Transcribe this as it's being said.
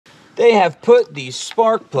They have put these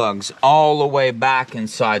spark plugs all the way back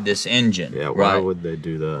inside this engine. Yeah, why would they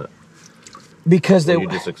do that? Because you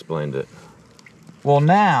just explained it. Well,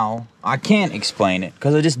 now I can't explain it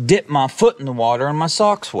because I just dipped my foot in the water and my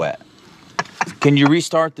sock's wet. Can you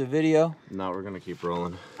restart the video? No, we're gonna keep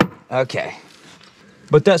rolling. Okay.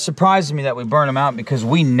 But that surprises me that we burn them out because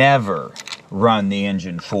we never run the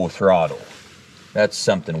engine full throttle. That's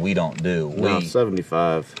something we don't do. No,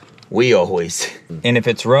 75. We always. And if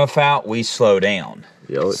it's rough out, we slow down.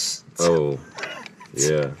 Yeah. Oh,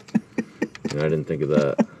 yeah. I didn't think of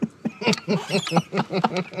that.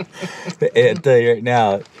 I tell you right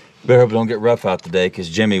now, better hope we don't get rough out today because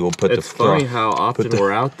Jimmy will put It's funny how often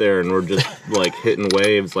we're out there and we're just like hitting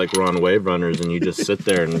waves like we're on wave runners and you just sit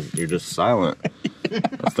there and you're just silent.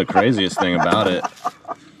 That's the craziest thing about it.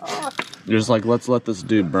 You're just like, let's let this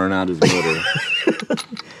dude burn out his motor.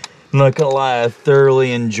 I'm not gonna lie, I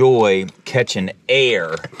thoroughly enjoy catching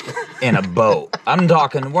air in a boat. I'm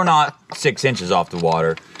talking, we're not 6 inches off the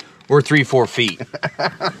water. We're 3-4 feet.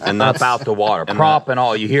 And that's out the water. Prop and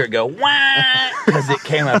all, you hear it go, wah, because it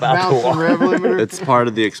came up out the water. It's part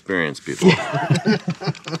of the experience, people.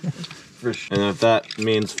 For sure. And if that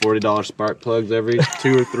means $40 spark plugs every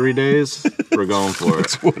 2 or 3 days, we're going for it.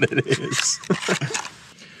 That's what it is.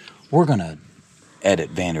 We're gonna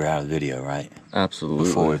edit Vander out of the video, right? Absolutely.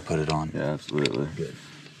 Before we put it on. Yeah, absolutely. Good.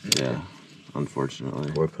 Yeah, unfortunately.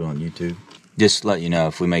 Before we put it on YouTube. Just to let you know,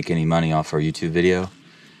 if we make any money off our YouTube video,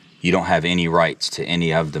 you don't have any rights to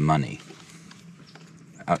any of the money.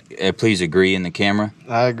 Please agree in the camera.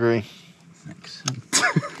 I agree. Thanks.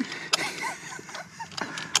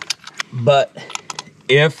 But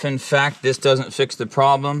if, in fact, this doesn't fix the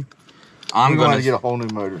problem, I'm going to get a whole new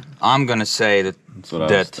motor. I'm going to say that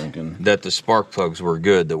thinking. That the spark plugs were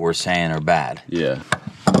good that we're saying are bad. Yeah.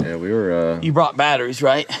 Yeah, we were... You brought batteries,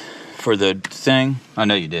 right? For the thing? I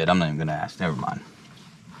know you did. I'm not even going to ask. Never mind.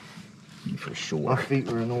 For sure. My feet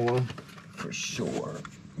were in the water. For sure.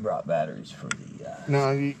 Brought batteries for the...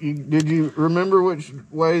 Now, did you remember which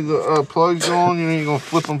way the plugs go on? You ain't going to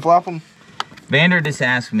flip them, flop them? Vander just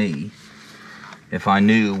asked me if I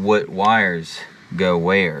knew what wires go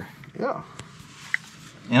where. Yeah.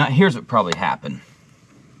 And here's what probably happened.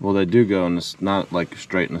 Well, they do go in this, not like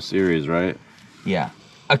straight in a series, right? Yeah.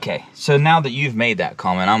 Okay, so now that you've made that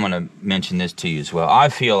comment, I'm going to mention this to you as well. I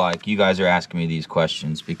feel like you guys are asking me these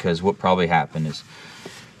questions because what probably happened is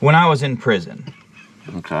when I was in prison,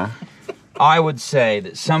 okay, I would say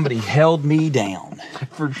that somebody held me down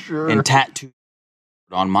for sure and tattooed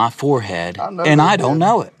on my forehead, and I don't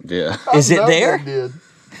know it. Yeah. Is it there? Did.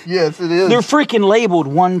 Yes, it is. They're freaking labeled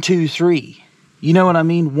 1, 2, 3. You know what I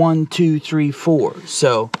mean? 1, 2, 3, 4.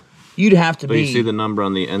 So you'd have to be. You see the number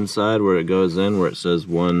on the inside where it goes in, where it says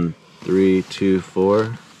 1, 3, 2,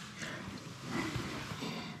 4.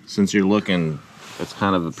 Since you're looking, it's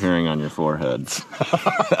kind of appearing on your forehead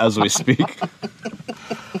as we speak.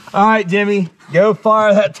 All right, Jimmy, go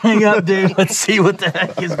fire that thing up, dude. Let's see what the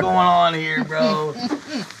heck is going on here, bro.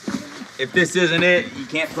 If this isn't it, you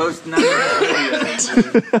can't post another video.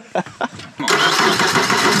 Come on.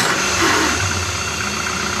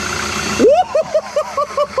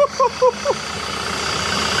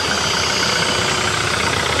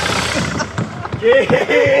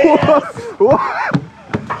 Yeah.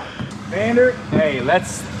 Vander, hey,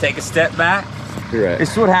 let's take a step back. You're right.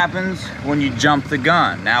 This is what happens when you jump the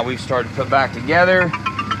gun. Now we've started to put back together.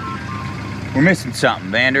 We're missing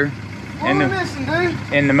something, Vander. What are we missing, dude?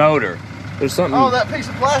 In the motor. There's something. Oh, that piece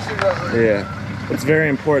of plastic right there. Yeah. It's very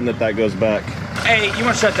important that that goes back. Hey, you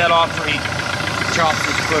want to shut that off so he chops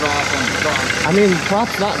his foot off on the car? I mean, the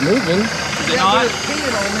prop's not moving. Is it not?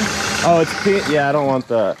 Oh, it's peeing. Yeah, I don't want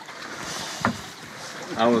that.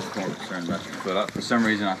 I was more concerned about your foot. For some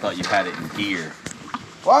reason, I thought you had it in gear.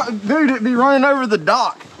 Well, dude, it'd be running over the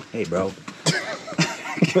dock. Hey, bro.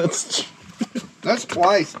 That's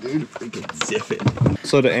twice, dude. Freaking zip it.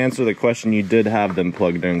 So to answer the question, you did have them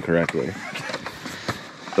plugged in correctly.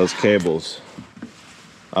 Those cables.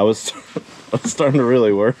 I was starting to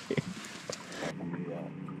really worry.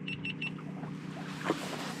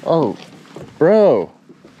 Oh, bro.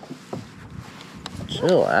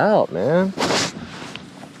 Chill out, man.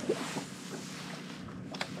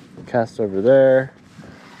 Cast over there.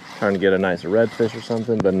 Trying to get a nice redfish or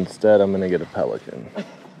something, but instead I'm gonna get a pelican.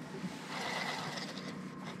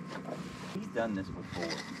 He's done this before.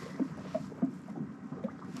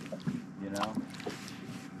 You know?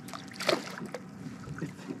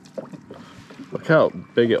 Look how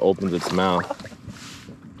big it opens its mouth.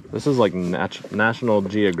 This is like National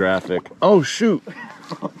Geographic. Oh, shoot.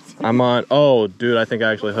 I'm on. Oh, dude, I think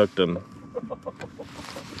I actually hooked him.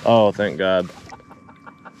 Oh, thank God.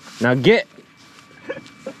 Now get.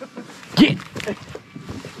 Get.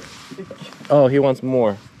 Oh, he wants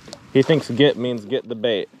more. He thinks get means get the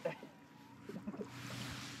bait.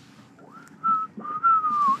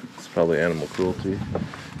 It's probably animal cruelty.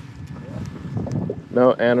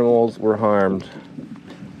 No animals were harmed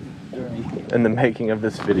in the making of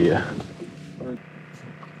this video.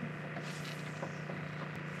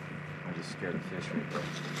 I just scared a fish right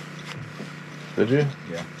Did you? there.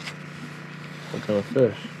 Yeah. What kind of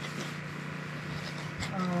fish?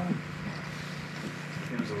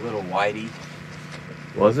 It was a little whitey.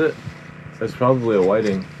 Was it? It's probably a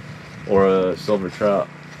whiting or a silver trout.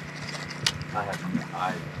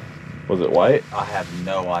 Was it white? I have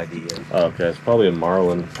no idea. Oh, okay, it's probably a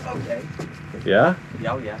marlin. Okay. Yeah?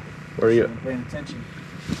 Yeah, oh yeah. Where are you? I'm paying attention.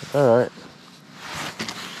 All right.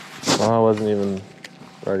 Well, I wasn't even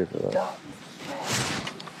ready for that.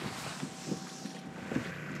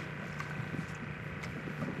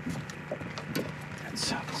 That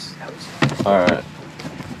sucks. All right.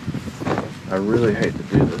 I really hate to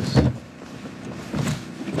do this.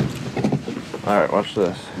 All right, watch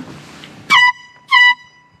this.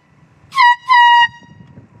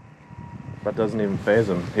 That doesn't even faze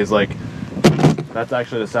him. He's like, that's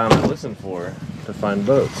actually the sound I listen for to find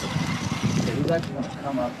boats. Yeah, he's actually going to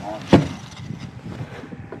come up on.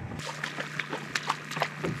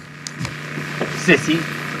 Sissy.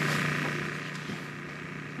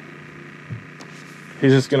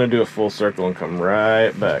 He's just gonna do a full circle and come right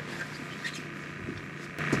back.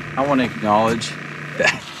 I want to acknowledge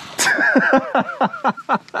that.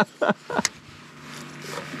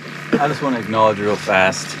 I just want to acknowledge real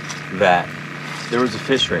fast that there was a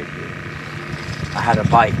fish right here. I had a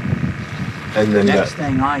bite. And The then next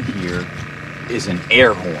thing I hear is an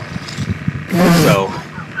air horn. So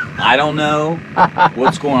I don't know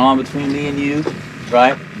what's going on between me and you,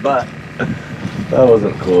 right? But that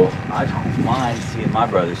wasn't cool. I don't mind seeing my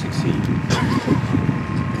brother succeed.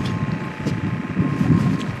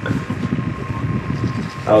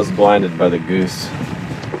 I was blinded by the goose.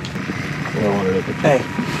 I wanted it to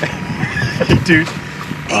Hey, dude,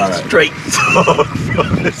 Alright. straight thug.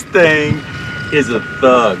 This thing is a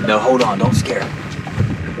thug. No, hold on, don't scare him.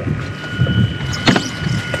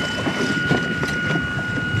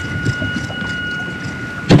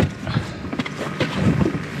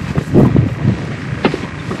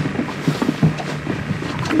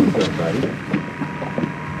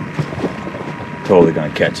 Totally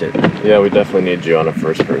gonna catch it. Yeah, we definitely need you on a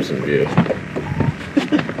first-person view.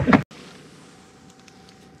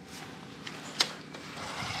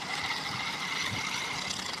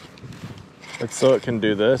 It's so it can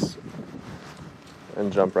do this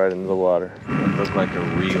and jump right into the water. Look like a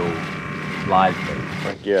real live bait.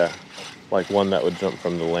 Like, yeah, like one that would jump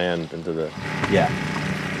from the land into the... Yeah.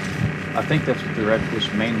 I think that's what the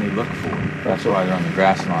redfish mainly look for. That's why they're on the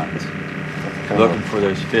grass lines. Looking for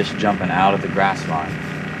those fish jumping out of the grass line.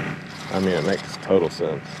 I mean, it makes total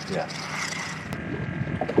sense. Yeah.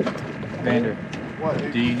 Vander, What,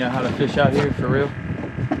 dude? do you know how to fish out here for real?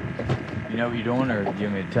 You know what you're doing, or do you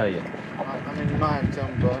want me to tell you? I mean, you might have to tell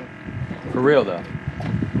me, bud. For real though.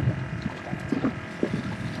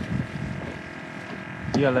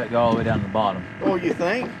 You gotta let go all the way down to the bottom. Oh, you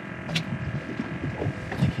think? I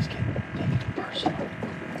think he's getting too personal.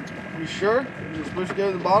 You sure? You're supposed to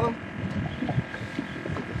go to the bottom?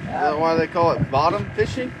 Is that why they call it bottom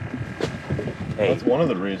fishing? Hey, That's one of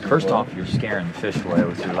the reasons. first why. off, you're scaring the fish away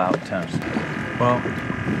with your loud tone. Well,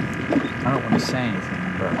 I don't want to say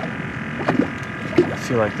anything, but I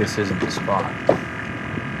feel like this isn't the spot.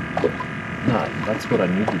 No, that's what I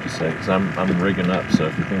need you to say, because I'm rigging up, so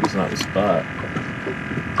if you think it's not the spot,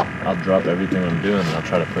 I'll drop everything I'm doing and I'll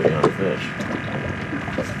try to put you on a fish.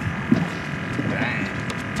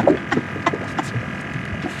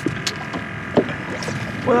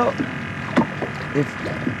 Well, if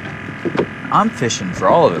I'm fishing for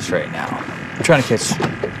all of us right now, I'm trying to catch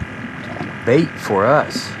bait for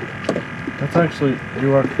us. That's actually,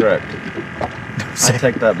 you are correct. I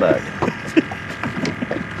take that back.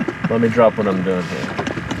 Let me drop what I'm doing here.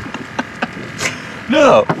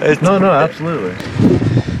 No, it's No, absolutely.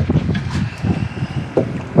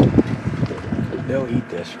 They'll eat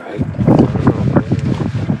this, right?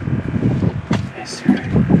 Yes, sir.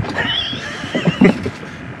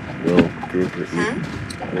 Will grouper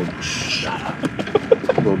eat? Shut up.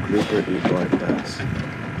 Will grouper eat like bass?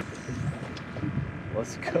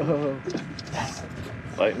 Let's go.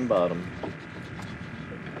 Fighting bottom.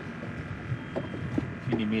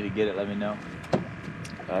 If you need me to get it, let me know.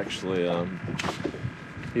 Actually,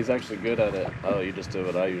 he's actually good at it. Oh, you just did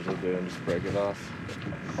what I usually do and just break it off.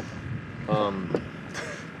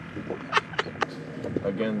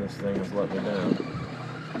 Again, this thing has let me down.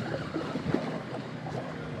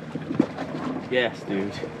 Yes,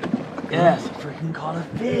 dude. Yes, I freaking caught a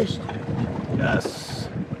fish, dude. Yes.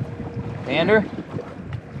 Pander,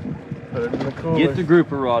 Put it in the cooler. get the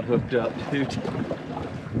grouper rod hooked up, dude. How'd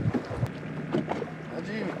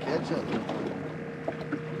you even catch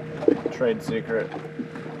that? Trade secret.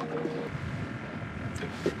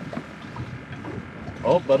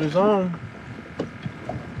 Oh, buddy's on.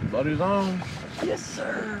 Buddy's on. Yes,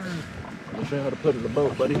 sir. I'll show you how to put it in the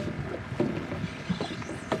boat, buddy. Is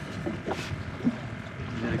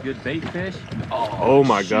that a good bait fish? Oh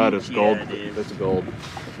my God, it's shoot, gold. yeah, it is. It's gold.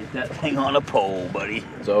 Get that thing on a pole, buddy.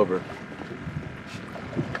 It's over.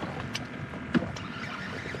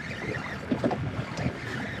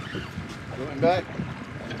 Going back.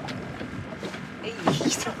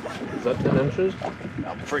 Is that 10 inches?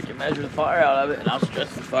 I'll freaking measure the fire out of it, and I'll stretch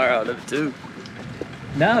the fire out of it too.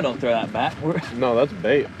 No, don't throw that back. No, that's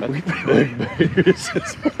bait. That's big bait.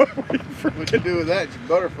 What you do with that? You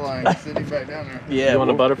butterfly and sitting back down there. Yeah. You want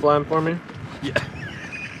to butterfly him for me? Yeah.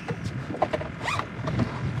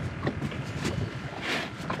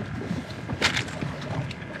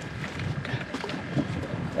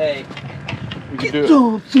 Hey. We can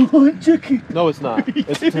do Chicken. it. No, it's not.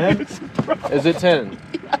 It's 10. Is it 10?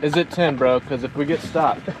 Is it 10, bro? Because if we get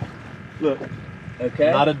stopped, look.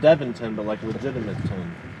 Okay. Not a Devon 10, but like legitimate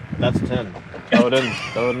 10. That's 10. Throw it in.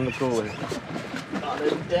 Throw it in the cooler. Not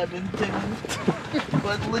a Devon 10,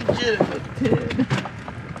 but legitimate 10.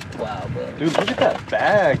 Wow, bro. Dude, look at that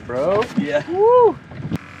bag, bro. Yeah. Woo!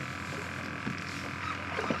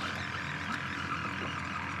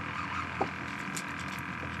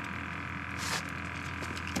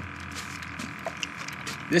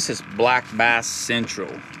 This is Black Bass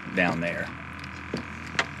Central down there.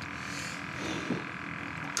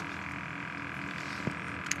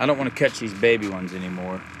 I don't want to catch these baby ones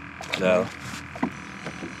anymore, so.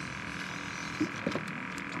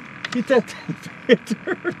 Get that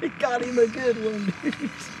picture. It got him a good one, dude.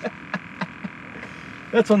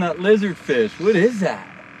 That's on that lizard fish. What is that?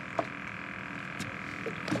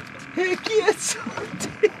 Heck yes.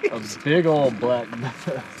 A big old black bass.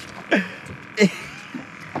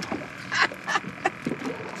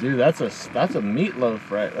 Dude, that's a meatloaf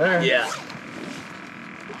right there. Yeah.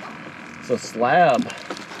 It's a slab.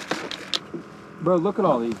 Bro, look at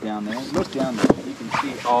all these down there. Look down there. You can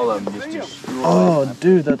see all of them just destroyed. Oh,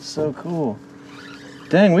 dude, that's so cool.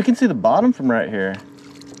 Dang, we can see the bottom from right here.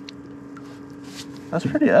 That's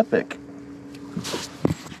pretty epic.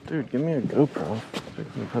 Dude, give me a GoPro. So I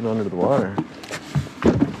can put it under the water.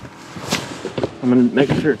 I'm gonna make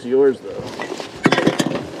sure it's yours though.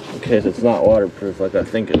 In case it's not waterproof like I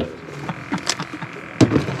think it is.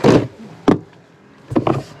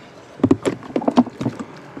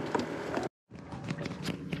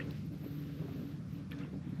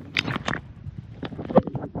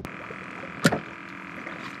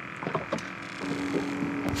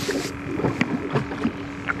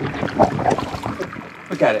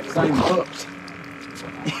 Look at it. It's not even hooked.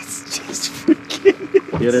 It's just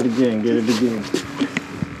freaking. Get it again, get it again.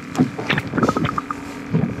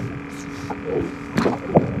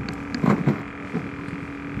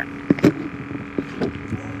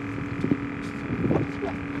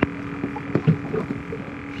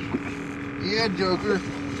 Yeah, Joker.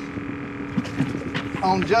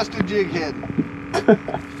 On just a jig head.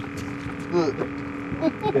 Look.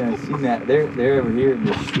 Yeah, I seen that. They're over here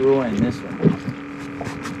destroying this one.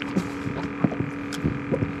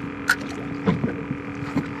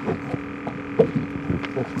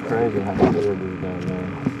 That's crazy how good it is down there.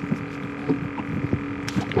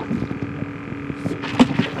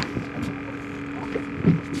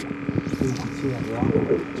 You can see that rock.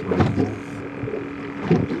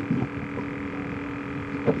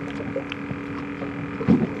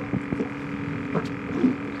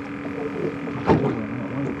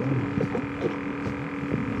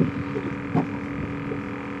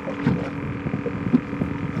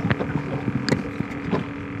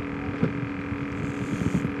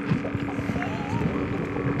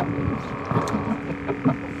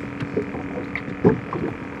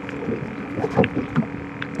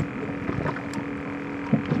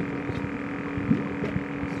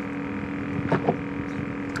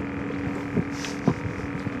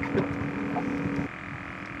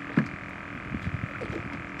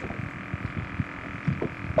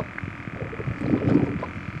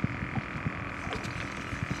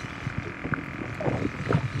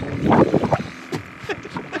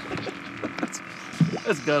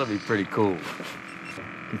 That's gotta be pretty cool. You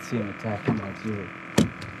can see him attacking my jig.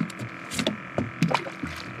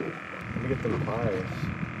 Let me get them pliers.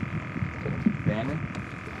 Bandit?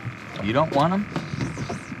 You don't want them?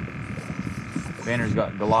 Banner's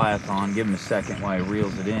got Goliath on. Give him a second while he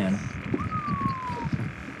reels it in.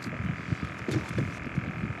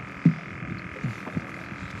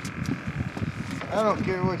 I don't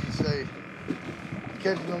care what you say.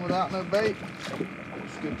 Catching them without no bait,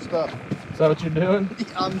 it's good stuff. Is that what you're doing?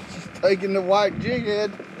 I'm just taking the white jig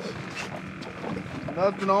head.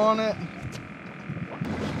 Nothing on it.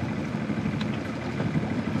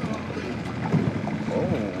 Oh.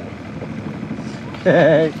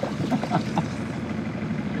 Hey.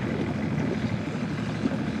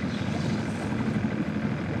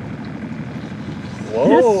 Whoa.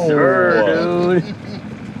 Yes, sir,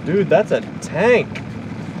 dude. Dude, that's a tank.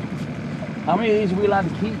 How many of these are we allowed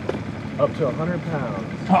to keep? Up to 100 pounds.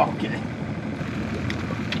 Oh, okay.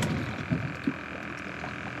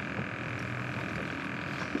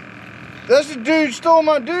 That's the dude stole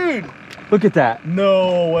my dude. Look at that.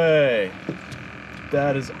 No way.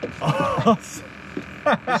 That is awesome.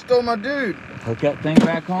 He stole my dude. Hook that thing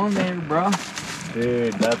back on there, bro.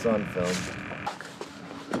 Dude, that's on film.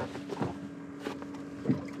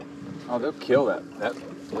 Oh, they'll kill that.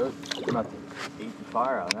 They're about to eat the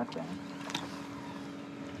fire out of that thing.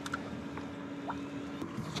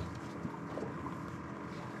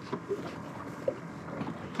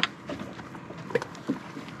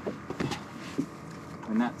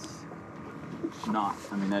 And that's not,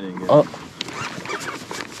 I mean, that didn't get Oh.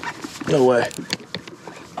 No way.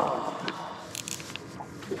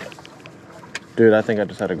 Dude, I think I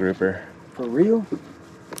just had a grouper. For real?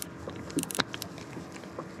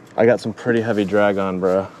 I got some pretty heavy drag on,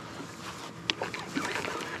 bro.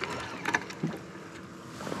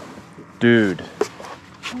 Dude.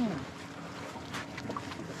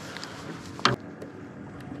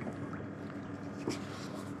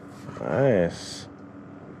 Nice.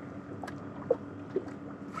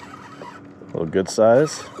 Little good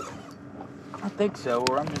size. I think so,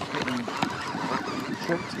 or I'm just getting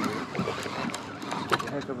tricked here.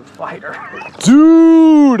 Heck of a fighter.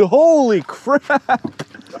 Dude, holy crap.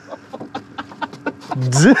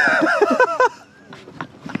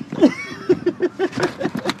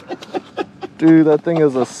 Dude, that thing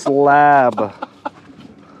is a slab.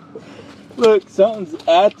 Look, something's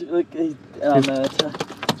after. Look, on that.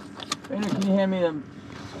 Rainer, can you hand me them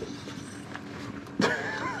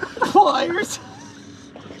pliers?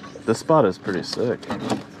 This spot is pretty sick.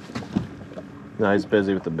 No, he's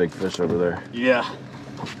busy with the big fish over there. Yeah.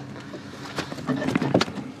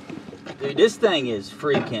 Dude, this thing is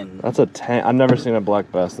freaking. That's a tank. I've never seen a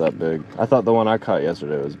black bass that big. I thought the one I caught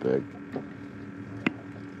yesterday was big.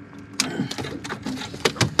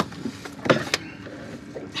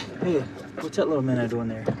 Hey, what's that little minnow doing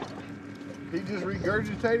there? He just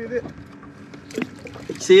regurgitated it.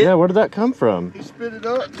 See it? Yeah, where did that come from? He spit it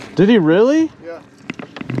up. Did he really? Yeah.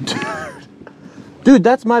 Dude,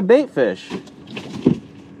 that's my bait fish.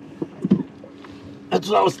 That's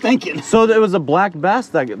what I was thinking. So it was a black bass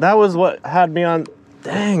that was what had me on.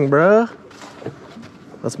 Dang, bro.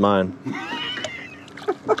 That's mine.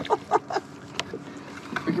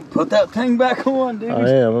 We can put that thing back on, dude. I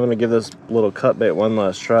am. I'm gonna give this little cut bait one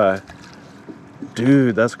last try.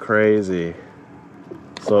 Dude, that's crazy.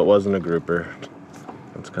 So it wasn't a grouper.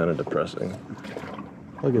 That's kind of depressing.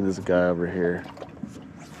 Look at this guy over here.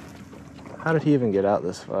 How did he even get out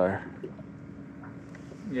this far?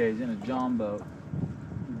 Yeah, he's in a John boat.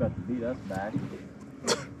 He's about to beat us back.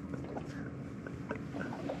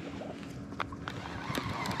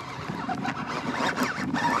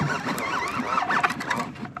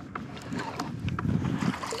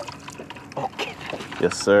 Okay.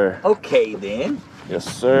 Yes, sir. Okay, then. Yes,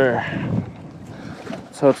 sir.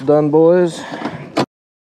 So it's done, boys.